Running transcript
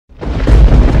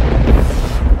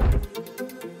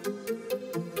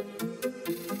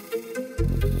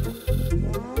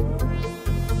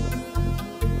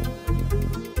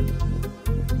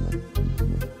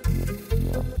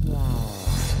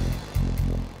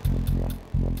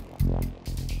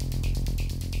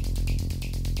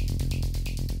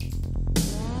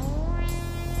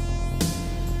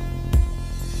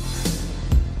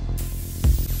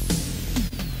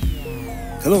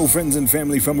Hello friends and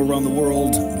family from around the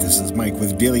world, this is Mike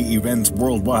with Daily Events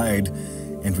Worldwide,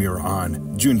 and we are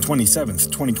on June 27th,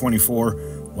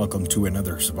 2024. Welcome to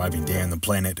another surviving day on the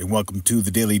planet, and welcome to the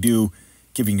Daily Do,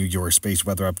 giving you your space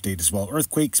weather update as well.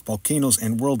 Earthquakes, volcanoes,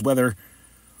 and world weather.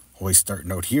 Always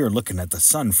starting out here looking at the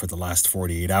sun for the last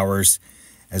 48 hours,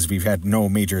 as we've had no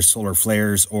major solar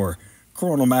flares or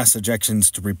coronal mass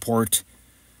ejections to report.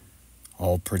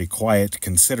 All pretty quiet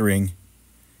considering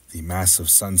the massive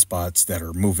sunspots that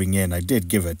are moving in. I did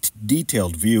give a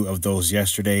detailed view of those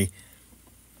yesterday,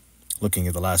 looking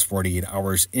at the last 48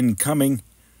 hours incoming,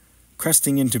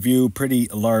 cresting into view, pretty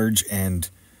large and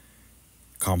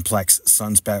complex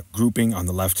sunspot grouping on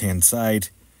the left-hand side,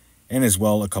 and as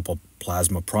well a couple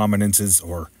plasma prominences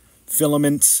or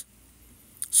filaments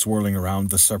swirling around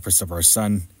the surface of our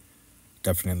sun.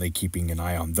 Definitely keeping an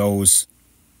eye on those.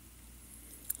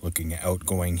 Looking at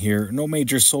outgoing here, no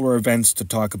major solar events to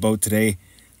talk about today.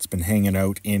 It's been hanging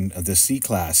out in the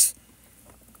C-class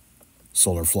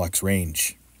solar flux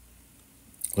range.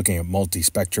 Looking at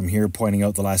multi-spectrum here, pointing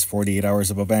out the last 48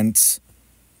 hours of events.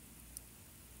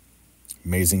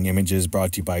 Amazing images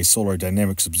brought to you by Solar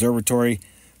Dynamics Observatory.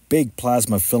 Big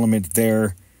plasma filament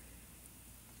there.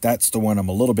 That's the one I'm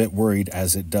a little bit worried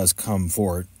as it does come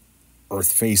for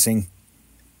Earth-facing.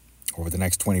 Over the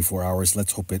next 24 hours,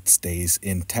 let's hope it stays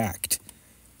intact.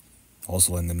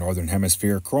 Also in the northern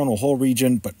hemisphere, coronal hole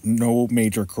region, but no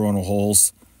major coronal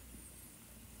holes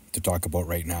to talk about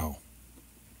right now.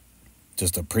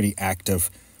 Just a pretty active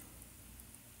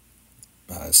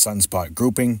sunspot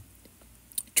grouping,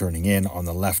 turning in on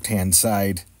the left-hand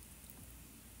side.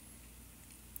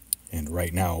 And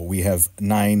right now we have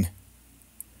 10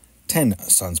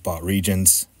 sunspot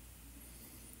regions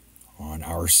on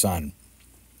our sun.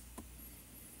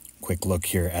 Quick look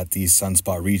here at these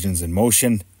sunspot regions in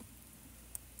motion.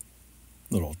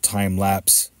 Little time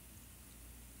lapse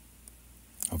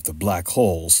of the black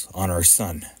holes on our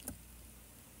sun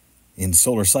in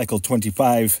solar cycle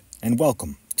 25, and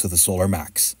welcome to the Solar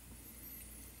Max.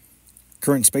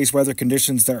 Current space weather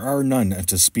conditions, there are none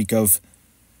to speak of.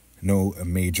 No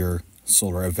major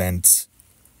solar events.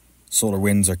 Solar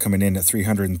winds are coming in at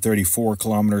 334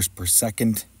 kilometers per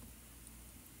second.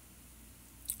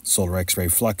 Solar X-ray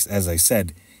flux, as I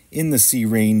said, in the C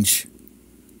range,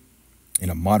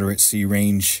 in a moderate C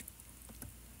range.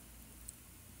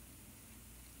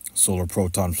 Solar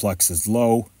proton flux is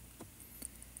low,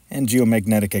 and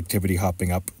geomagnetic activity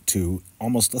hopping up to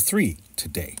almost a 3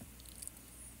 today.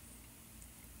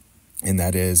 And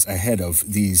that is ahead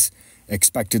of these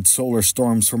expected solar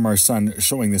storms from our sun,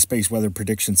 showing the Space Weather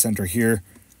Prediction Center here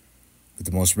with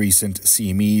the most recent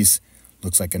CMEs.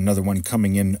 Looks like another one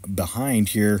coming in behind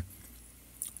here.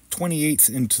 28th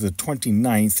into the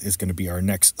 29th is going to be our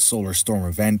next solar storm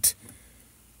event.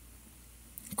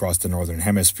 Across the northern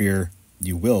hemisphere,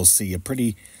 you will see a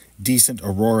pretty decent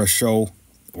aurora show,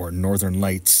 or northern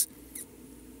lights.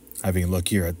 Having a look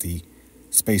here at the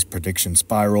space prediction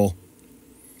spiral.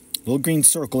 Little green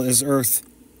circle is Earth,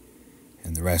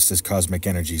 and the rest is cosmic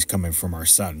energies coming from our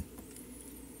sun.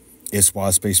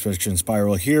 ISWA space prediction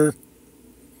spiral here,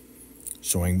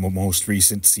 showing most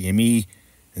recent CME,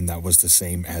 and that was the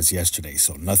same as yesterday,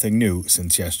 so nothing new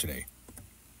since yesterday.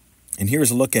 And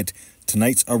here's a look at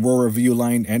tonight's aurora view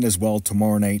line, and as well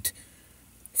tomorrow night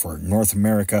for North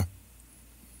America.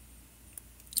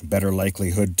 Better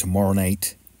likelihood tomorrow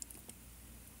night,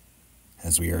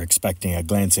 as we are expecting a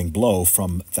glancing blow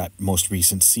from that most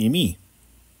recent CME.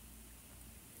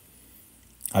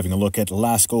 Having a look at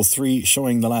Lasco 3,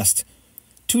 showing the last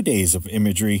 2 days of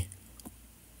imagery.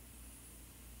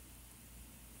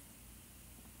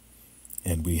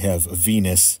 And we have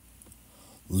Venus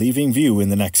leaving view in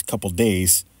the next couple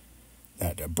days,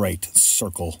 that bright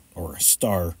circle or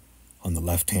star on the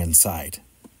left-hand side.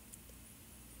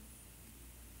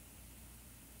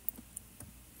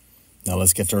 Now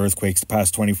let's get to earthquakes the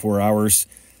past 24 hours.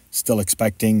 Still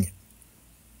expecting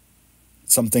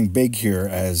something big here,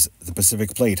 as the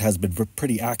Pacific Plate has been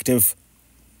pretty active,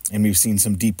 and we've seen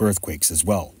some deep earthquakes as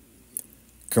well.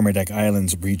 Kermadec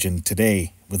Islands region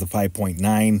today with a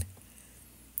 5.9.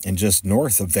 And just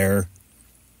north of there,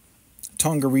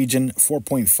 Tonga region,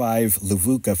 4.5,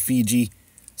 Levuka, Fiji,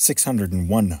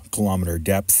 601 kilometer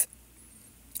depth.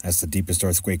 That's the deepest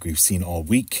earthquake we've seen all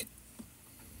week.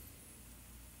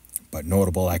 But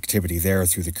notable activity there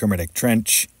through the Kermadec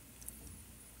Trench,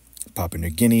 Papua New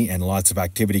Guinea, and lots of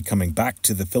activity coming back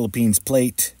to the Philippines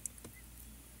plate,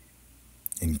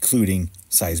 including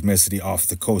seismicity off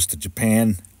the coast of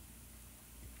Japan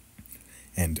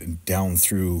and down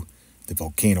through the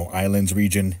Volcano Islands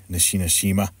region,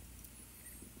 Nishinoshima.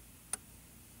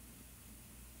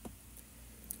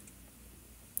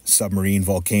 submarine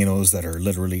volcanoes that are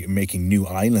literally making new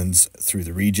islands through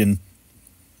the region.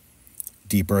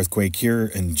 Deep earthquake here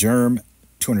in Germ,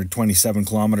 227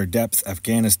 kilometer depth,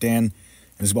 Afghanistan.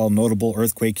 And as well, notable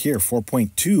earthquake here,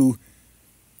 4.2,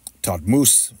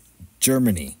 Todtmoos,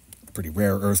 Germany. Pretty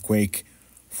rare earthquake.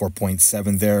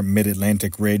 4.7 there,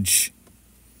 Mid-Atlantic Ridge,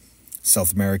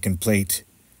 South American Plate,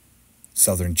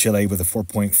 southern Chile with a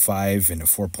 4.5 and a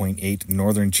 4.8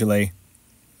 northern Chile.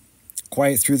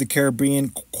 Quiet through the Caribbean,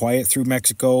 quiet through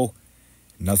Mexico.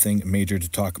 Nothing major to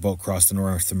talk about across the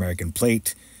North American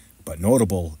Plate, but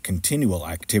notable continual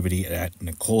activity at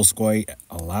Nikolskoye,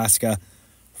 Alaska.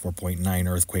 4.9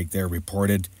 earthquake there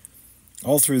reported.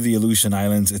 All through the Aleutian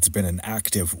Islands, it's been an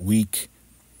active week.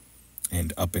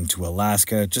 And up into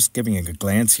Alaska, just giving a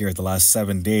glance here at the last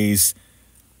 7 days,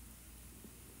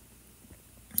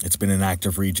 it's been an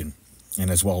active region. And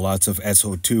as well, lots of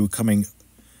SO2 coming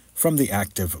from the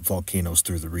active volcanoes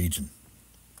through the region.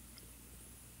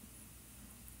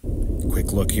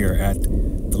 Quick look here at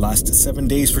the last 7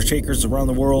 days for shakers around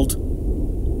the world.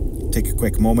 Take a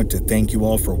quick moment to thank you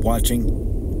all for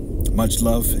watching. Much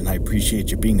love, and I appreciate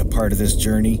you being a part of this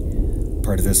journey,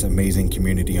 part of this amazing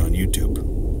community on YouTube.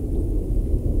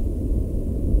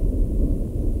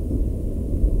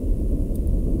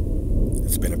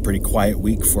 It's been a pretty quiet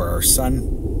week for our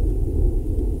sun.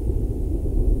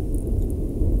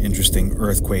 Interesting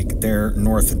earthquake there,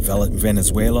 north of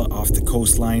Venezuela, off the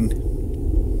coastline.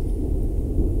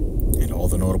 And all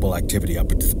the notable activity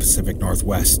up into the Pacific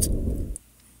Northwest.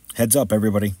 Heads up,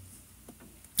 everybody.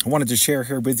 I wanted to share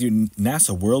here with you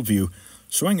NASA Worldview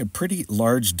showing a pretty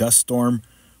large dust storm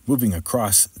moving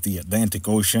across the Atlantic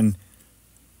Ocean.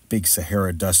 Big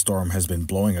Sahara dust storm has been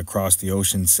blowing across the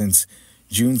ocean since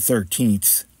June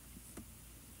 13th,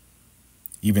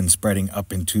 even spreading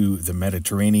up into the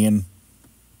Mediterranean.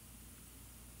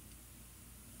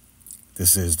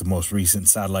 This is the most recent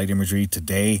satellite imagery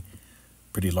today.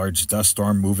 Pretty large dust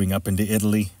storm moving up into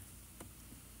Italy.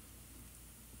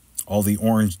 All the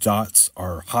orange dots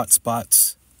are hot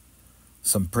spots.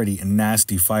 Some pretty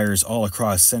nasty fires all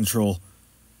across Central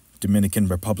Dominican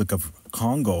Republic of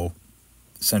Congo,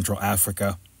 Central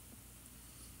Africa.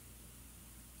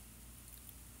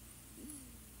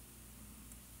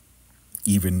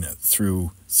 Even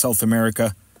through South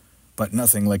America, but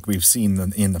nothing like we've seen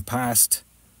in the past.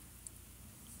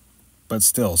 But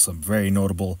still, some very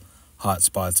notable hot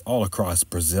spots all across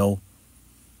Brazil.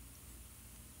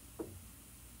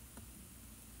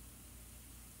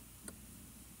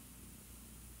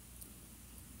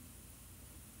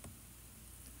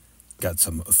 Got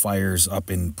some fires up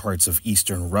in parts of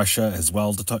eastern Russia as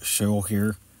well to show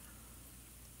here.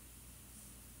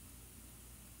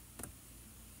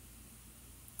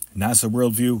 NASA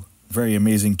Worldview, very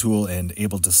amazing tool and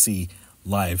able to see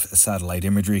live satellite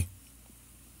imagery.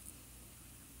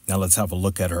 Now let's have a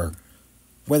look at our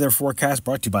weather forecast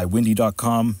brought to you by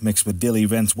windy.com, mixed with daily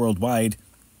events worldwide.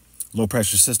 Low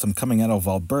pressure system coming out of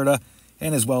Alberta,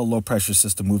 and as well low pressure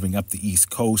system moving up the east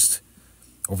coast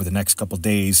over the next couple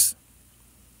days.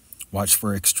 Watch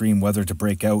for extreme weather to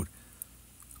break out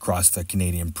across the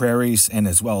Canadian prairies and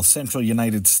as well central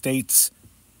United States.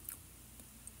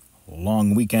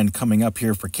 Long weekend coming up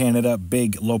here for Canada.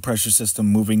 Big low pressure system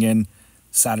moving in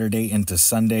Saturday into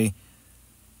Sunday.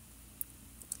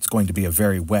 It's going to be a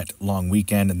very wet long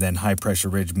weekend, and then high pressure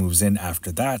ridge moves in after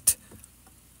that.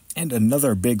 And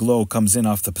another big low comes in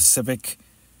off the Pacific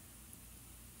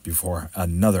before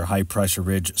another high pressure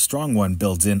ridge, strong one,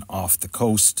 builds in off the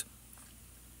coast.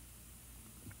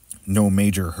 No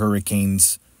major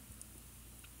hurricanes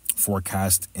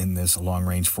forecast in this long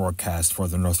range forecast for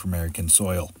the North American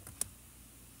soil.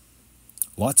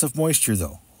 Lots of moisture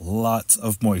though, lots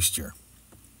of moisture.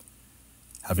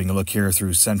 Having a look here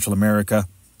through Central America.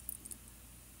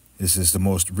 This is the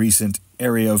most recent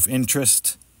area of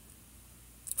interest.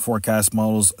 Forecast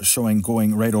models showing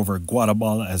going right over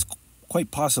Guatemala as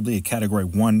quite possibly a Category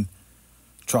 1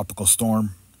 tropical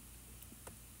storm.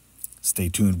 Stay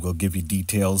tuned, we'll give you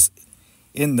details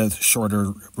in the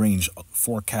shorter range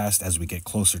forecast as we get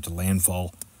closer to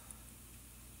landfall.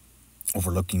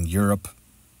 Overlooking Europe.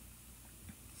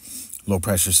 Low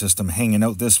pressure system hanging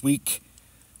out this week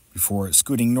before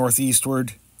scooting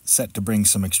northeastward, set to bring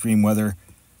some extreme weather.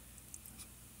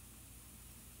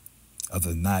 Other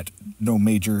than that, no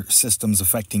major systems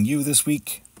affecting you this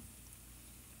week.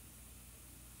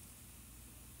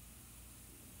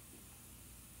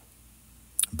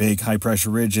 Big high pressure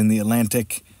ridge in the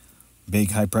Atlantic,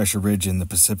 big high pressure ridge in the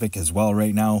Pacific as well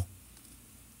right now.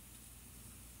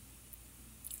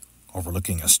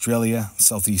 Overlooking Australia,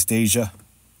 Southeast Asia.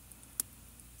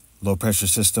 Low pressure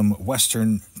system,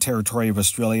 Western Territory of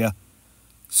Australia,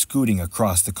 scooting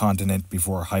across the continent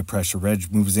before high-pressure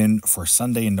ridge moves in for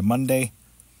Sunday into Monday.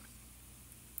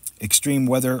 Extreme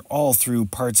weather all through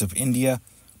parts of India,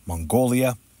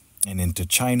 Mongolia, and into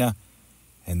China,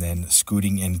 and then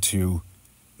scooting into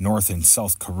North and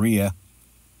South Korea.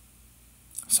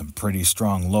 Some pretty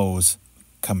strong lows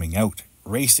coming out,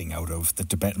 racing out of the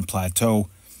Tibetan Plateau.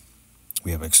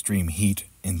 We have extreme heat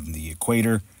in the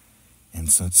equator, and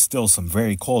so it's still some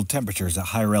very cold temperatures at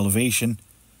higher elevation,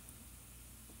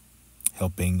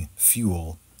 helping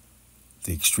fuel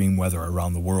the extreme weather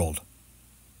around the world.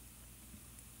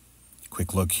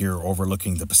 Quick look here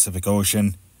overlooking the Pacific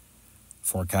Ocean.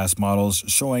 Forecast models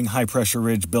showing high pressure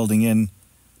ridge building in.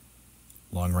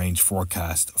 Long range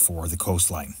forecast for the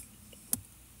coastline.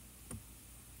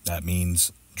 That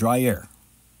means dry air,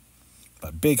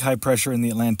 but big high pressure in the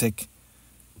Atlantic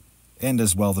and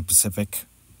as well the Pacific,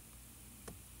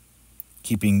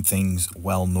 keeping things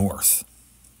well north.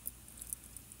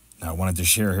 Now I wanted to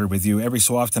share here with you, every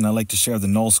so often I like to share the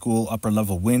null school upper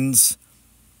level winds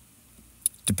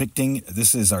depicting,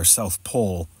 this is our South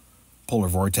Pole polar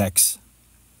vortex,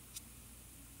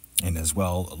 and as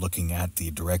well looking at the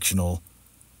directional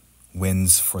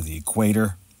winds for the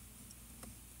equator.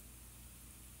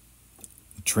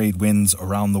 Trade winds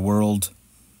around the world.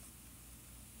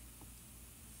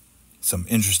 Some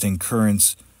interesting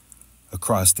currents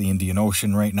across the Indian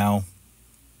Ocean right now.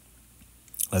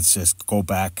 Let's just go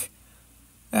back.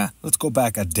 Let's go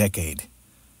back a decade.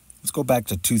 Let's go back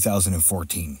to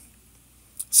 2014.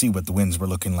 See what the winds were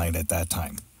looking like at that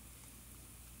time.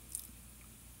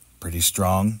 Pretty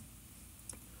strong.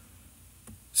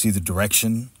 See the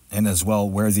direction and as well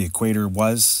where the equator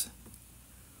was.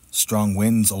 Strong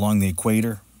winds along the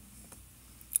equator.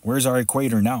 Where's our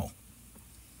equator now?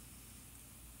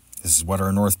 This is what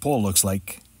our North Pole looks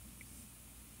like.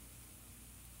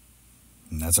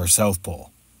 And that's our South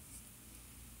Pole.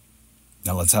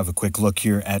 Now let's have a quick look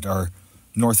here at our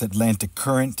North Atlantic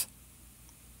current.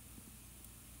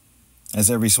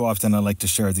 As every so often I like to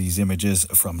share these images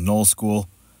from Null School.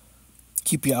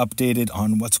 Keep you updated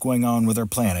on what's going on with our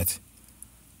planet,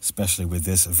 especially with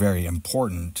this very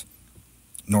important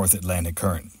North Atlantic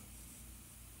current.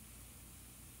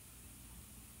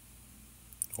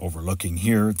 Overlooking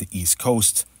here the east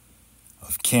coast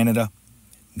of Canada,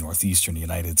 northeastern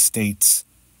United States.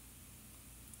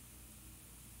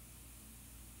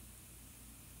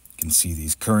 You can see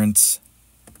these currents.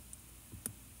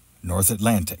 North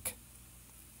Atlantic.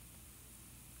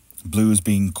 Blues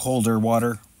being colder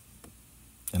water,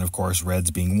 and of course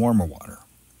reds being warmer water.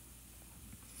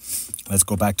 Let's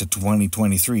go back to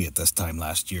 2023 at this time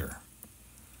last year.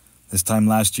 This time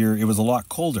last year it was a lot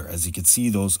colder, as you could see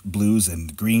those blues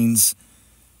and greens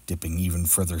dipping even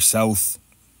further south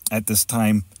at this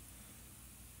time.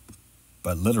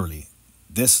 But literally,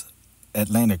 this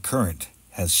Atlantic current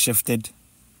has shifted.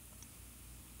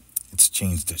 It's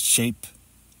changed its shape.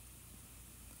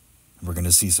 We're going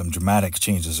to see some dramatic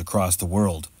changes across the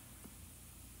world.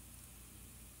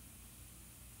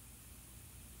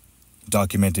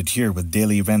 Documented here with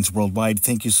daily events worldwide.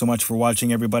 Thank you so much for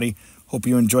watching, everybody. Hope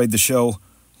you enjoyed the show.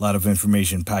 A lot of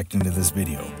information packed into this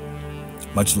video.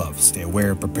 Much love. Stay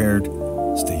aware, prepared,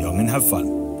 stay young and have fun,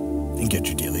 and get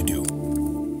your daily due.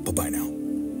 Bye-bye now.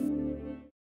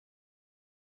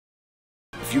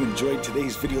 If you enjoyed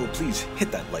today's video, please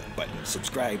hit that like button,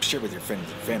 subscribe, share with your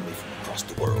friends and family from across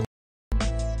the world.